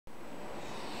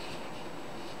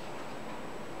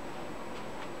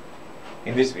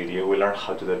In this video we learn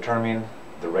how to determine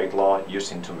the rate law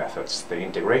using two methods, the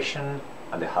integration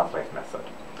and the half-life method.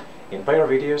 In prior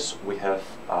videos we have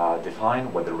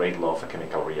defined what the rate law of a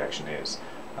chemical reaction is,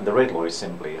 and the rate law is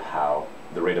simply how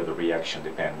the rate of the reaction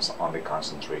depends on the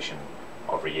concentration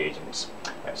of reagents.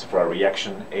 So for a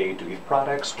reaction A to give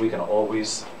products, we can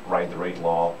always write the rate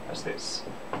law as this.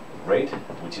 Rate,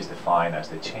 which is defined as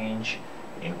the change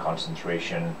in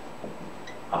concentration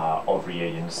of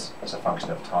reagents as a function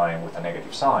of time with a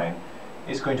negative sign,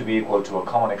 is going to be equal to a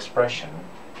common expression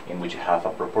in which you have a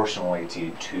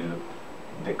proportionality to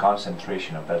the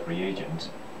concentration of that reagent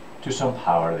to some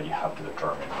power that you have to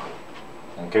determine.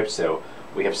 Okay, so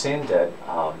we have seen that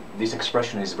this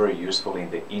expression is very useful in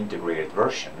the integrated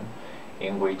version,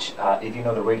 in which if you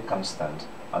know the rate constant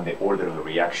and the order of the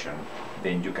reaction,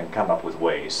 then you can come up with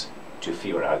ways to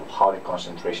figure out how the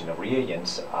concentration of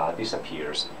reagents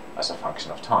disappears as a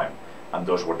function of time. And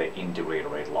those were the integrated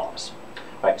rate laws.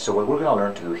 Right, so what we're going to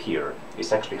learn to do here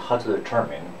is actually how to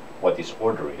determine what this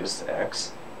order is,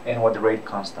 x, and what the rate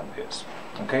constant is.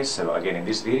 Okay, so again in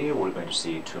this video we're going to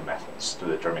see two methods to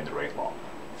determine the rate law.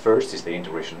 First is the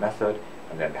integration method,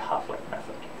 and then the half-life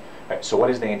method. Right, so what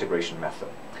is the integration method?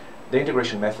 The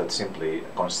integration method simply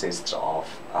consists of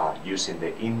using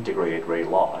the integrated rate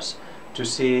laws to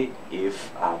see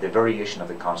if the variation of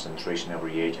the concentration of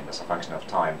reagent as a function of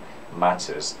time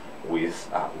matches with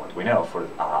what we know for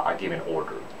a given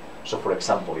order. So for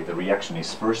example, if the reaction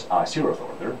is first zeroth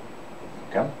order,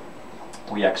 okay,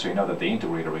 we actually know that the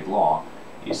integrated rate law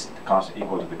is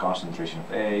equal to the concentration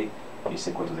of A is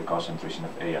equal to the concentration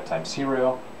of A at time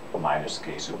 0 minus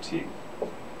K sub T.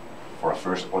 For a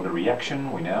first order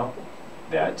reaction, we know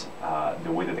that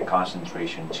the way that the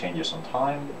concentration changes on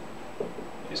time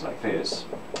is like this,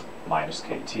 minus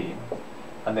KT.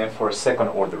 And then for a second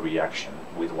order reaction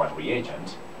with one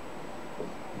reagent,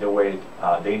 the way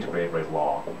the integrated rate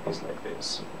law is like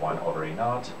this, 1 over A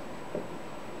naught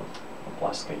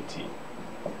plus KT.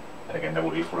 And again, that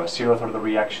will be for a zeroth order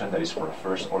reaction, that is for a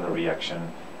first order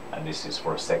reaction, and this is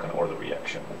for a second order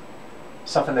reaction.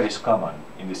 Something that is common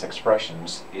in these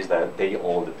expressions is that they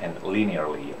all depend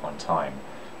linearly on time.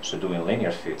 So doing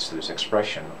linear fits to this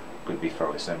expression could be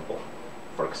fairly simple.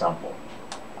 For example,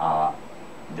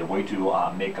 the way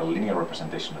to make a linear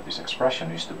representation of this expression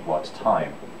is to plot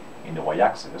time in the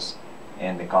y-axis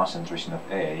and the concentration of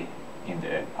A in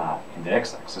the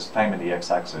x-axis, time in the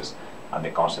x-axis, and the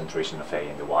concentration of A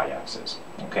in the y-axis.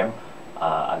 Okay,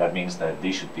 and that means that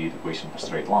this should be the equation of a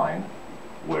straight line,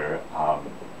 where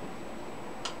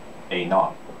A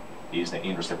naught is the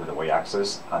intercept with the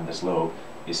y-axis, and the slope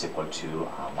is equal to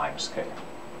minus K.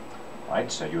 Right,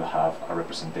 so you have a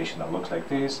representation that looks like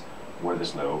this, where the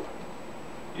slope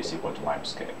is equal to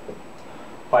minus K.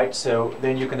 Right, so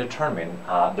then you can determine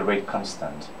the rate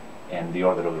constant and the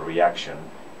order of the reaction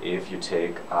if you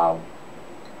take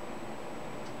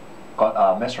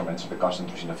measurements of the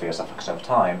concentration of A as a function of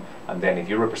time, and then if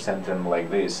you represent them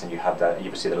like this, and you have that,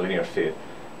 you see the linear fit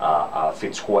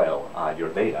fits well your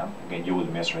data. Again, you will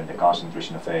be measuring the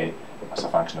concentration of A as a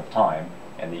function of time,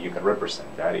 and then you can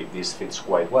represent that. If this fits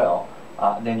quite well,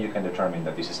 then you can determine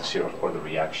that this is a zeroth order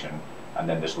reaction, and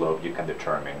then the slope you can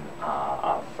determine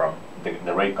from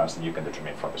the rate constant you can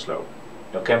determine from the slope.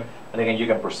 Okay, and again you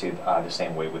can proceed the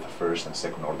same way with the first and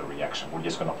second order reaction. We're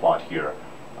just going to plot here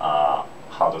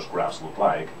how those graphs look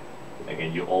like.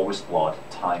 Again, you always plot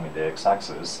time in the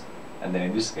x-axis, and then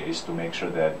in this case, to make sure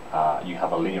that you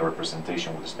have a linear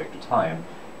representation with respect to time,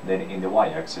 then in the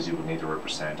y-axis you will need to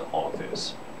represent all of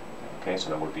this. Okay,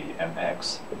 so that would be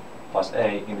mx plus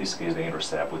A. In this case, the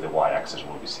intercept with the y-axis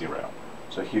will be 0.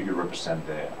 So here you represent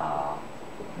the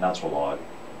natural log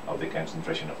of the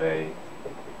concentration of A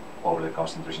over the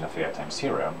concentration of A at time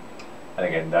 0. And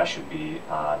again, that should be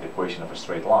the equation of a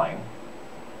straight line,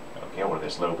 okay, where the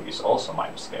slope is also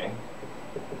minus K.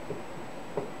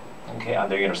 Okay, and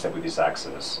the intercept with this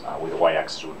axis, with the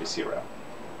y-axis, would be 0.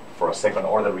 For a second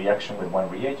order reaction with one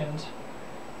reagent,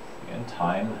 again,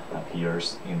 time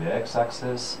appears in the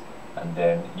x-axis, and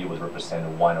then you would represent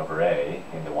 1 over A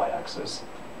in the y-axis,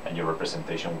 and your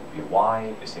representation would be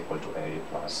y is equal to A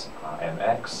plus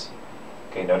mx.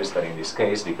 Okay, notice that in this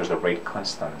case, because the rate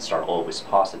constants are always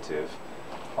positive,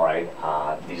 all right,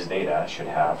 this data should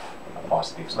have a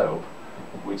positive slope,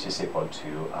 which is equal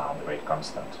to the rate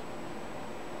constant.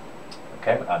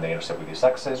 Okay, and the intercept with this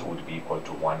axis would be equal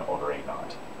to 1 over A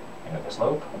naught, and the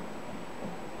slope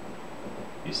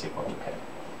is equal to K.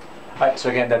 Right, so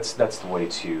again, that's the way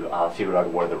to figure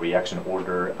out where the reaction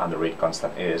order and the rate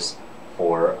constant is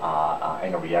for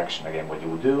in a reaction. Again, what you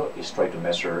will do is try to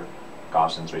measure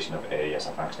concentration of A as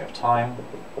a function of time,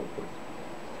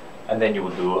 and then you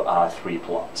would do 3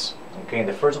 plots. Okay, in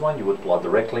the first one you would plot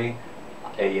directly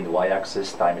A in the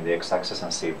y-axis, time in the x-axis,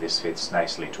 and see if this fits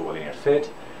nicely to a linear fit.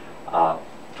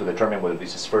 To determine whether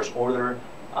this is first order,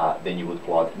 then you would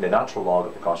plot the natural log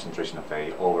of the concentration of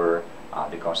A over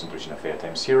the concentration of A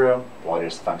times 0, plot it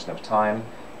as a function of time,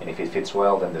 and if it fits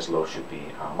well, then the slope should be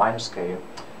minus k.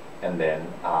 And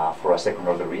then for a second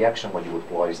order reaction, what you would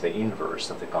plot is the inverse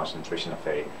of the concentration of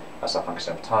A as a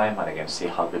function of time, and again see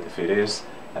how good the fit is,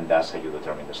 and that's how you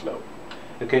determine the slope.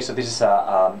 Okay, so this is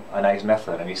a nice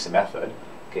method, an easy method,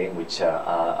 okay, which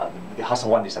it has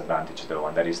one disadvantage though,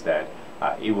 and that is that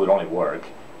it would only work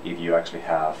if you actually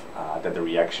have that the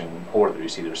reaction order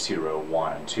is either 0,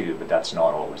 1, and 2, but that's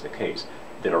not always the case.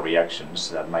 There are reactions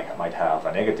that might have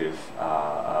a negative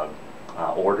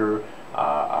order,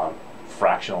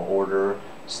 fractional order,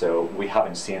 so we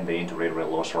haven't seen the integrated rate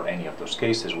laws for any of those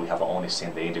cases. We have only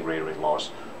seen the integrated rate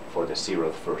laws for the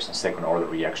 0th, first, and second order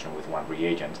reaction with one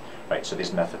reagent, right? So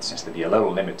this method seems to be a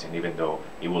little limiting, even though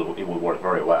it will work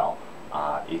very well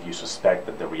if you suspect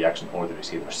that the reaction order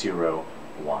is either 0,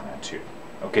 1, and 2.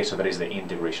 Okay, so that is the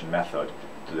integration method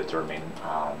to determine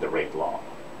the rate law.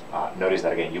 Notice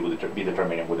that again, you will be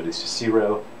determining whether this is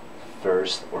 0,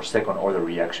 first, or second order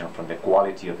reaction from the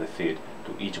quality of the fit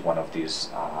to each one of these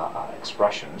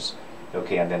expressions.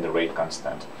 Okay, and then the rate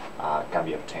constant can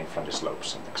be obtained from the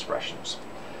slopes of the expressions.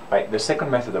 Right, the second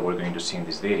method that we're going to see in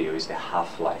this video is the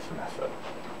half-life method.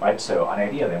 Right, so an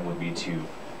idea then would be to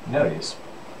notice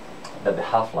that the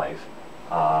half-life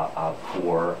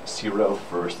for 0,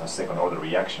 first, and second order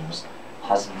reactions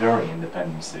has varying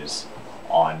dependencies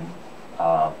on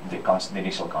the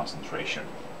initial concentration.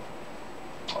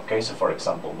 Okay, so for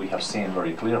example, we have seen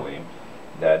very clearly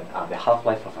that the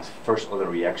half-life of a first order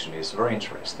reaction is very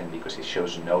interesting because it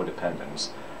shows no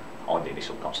dependence on the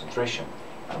initial concentration.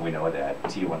 And we know that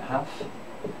T1/2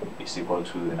 is equal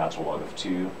to the natural log of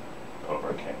 2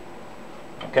 over k.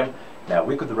 Okay, now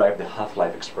we could derive the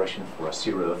half-life expression for a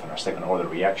 0th and a second order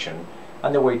reaction,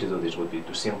 and the way to do this would be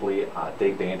to simply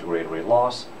take the integrated rate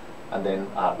laws and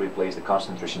then replace the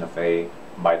concentration of A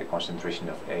by the concentration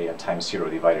of A at time 0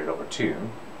 divided over 2,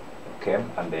 okay,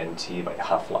 and then T by the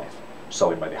half-life.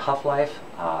 Solving by the half-life,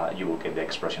 you will get the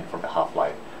expression for the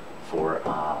half-life for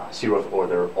 0th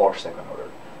order or second order.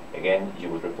 Again, you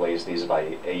would replace this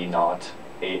by A naught,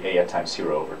 A at time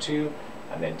 0 over 2,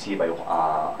 and then T by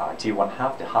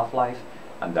T1/2, the half-life,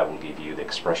 and that will give you the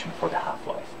expression for the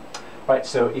half-life. Right,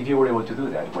 so if you were able to do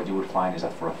that, what you would find is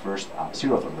that for a first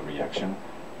 0th order reaction,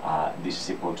 this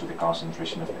is equal to the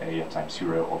concentration of A at time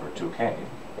 0 over 2k.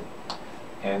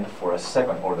 And for a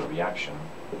second order reaction,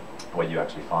 what you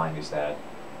actually find is that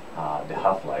the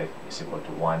half-life is equal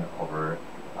to 1 over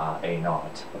A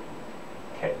naught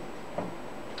k.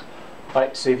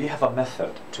 Right, so if you have a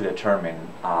method to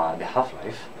determine the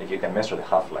half-life, if you can measure the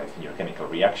half-life in your chemical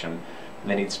reaction,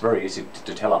 then it's very easy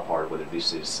to tell apart whether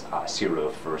this is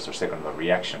 0th, first, or second order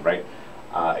reaction, right?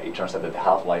 It turns out that the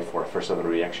half-life for a first order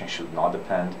reaction should not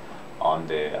depend on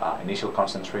the initial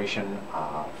concentration.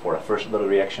 For a first order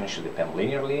reaction, it should depend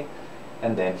linearly,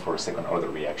 and then for a second order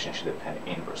reaction, it should depend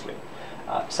inversely.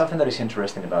 Something that is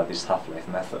interesting about this half-life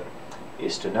method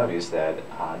is to notice that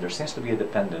there seems to be a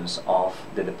dependence of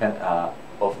the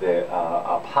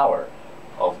power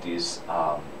of this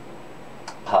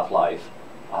half-life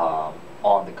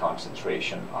on the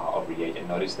concentration of reagent.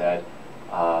 Notice that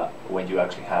when you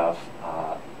actually have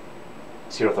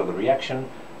 0th order reaction,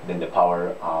 then the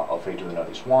power of A to the naught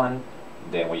is 1.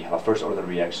 Then when you have a first order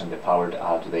reaction, the power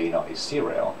to the A naught is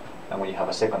 0. And when you have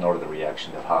a second order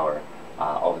reaction, the power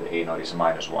of the A naught is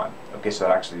 -1. Okay, so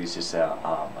actually this is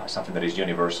something that is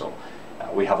universal.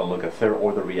 We haven't looked at third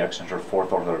order reactions or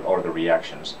fourth order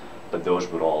reactions, but those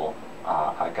would all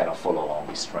kind of follow along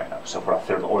this trend. So for a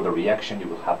third order reaction, you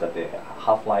will have that the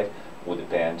half-life will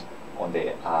depend on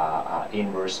the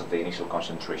inverse of the initial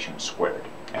concentration squared,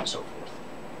 and so forth.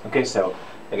 Okay, so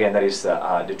again, that is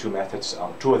the two methods,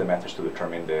 two of the methods to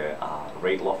determine the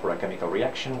rate law for a chemical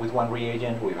reaction with one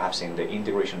reagent. We have seen the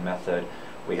integration method,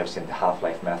 we have seen the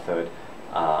half-life method.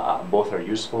 Both are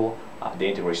useful. The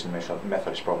integration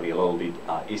method is probably a little bit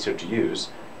easier to use,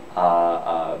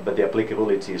 but the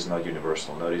applicability is not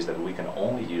universal. Notice that we can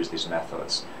only use these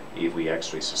methods if we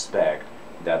actually suspect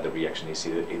that the reaction is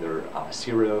either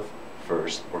 0th,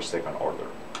 first, or second order.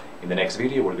 In the next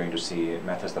video, we're going to see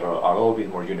methods that are a little bit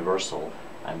more universal,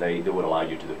 and they would allow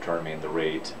you to determine the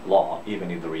rate law even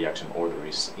if the reaction order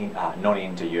is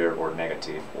non-integer or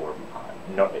negative, or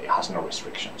it has no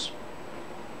restrictions.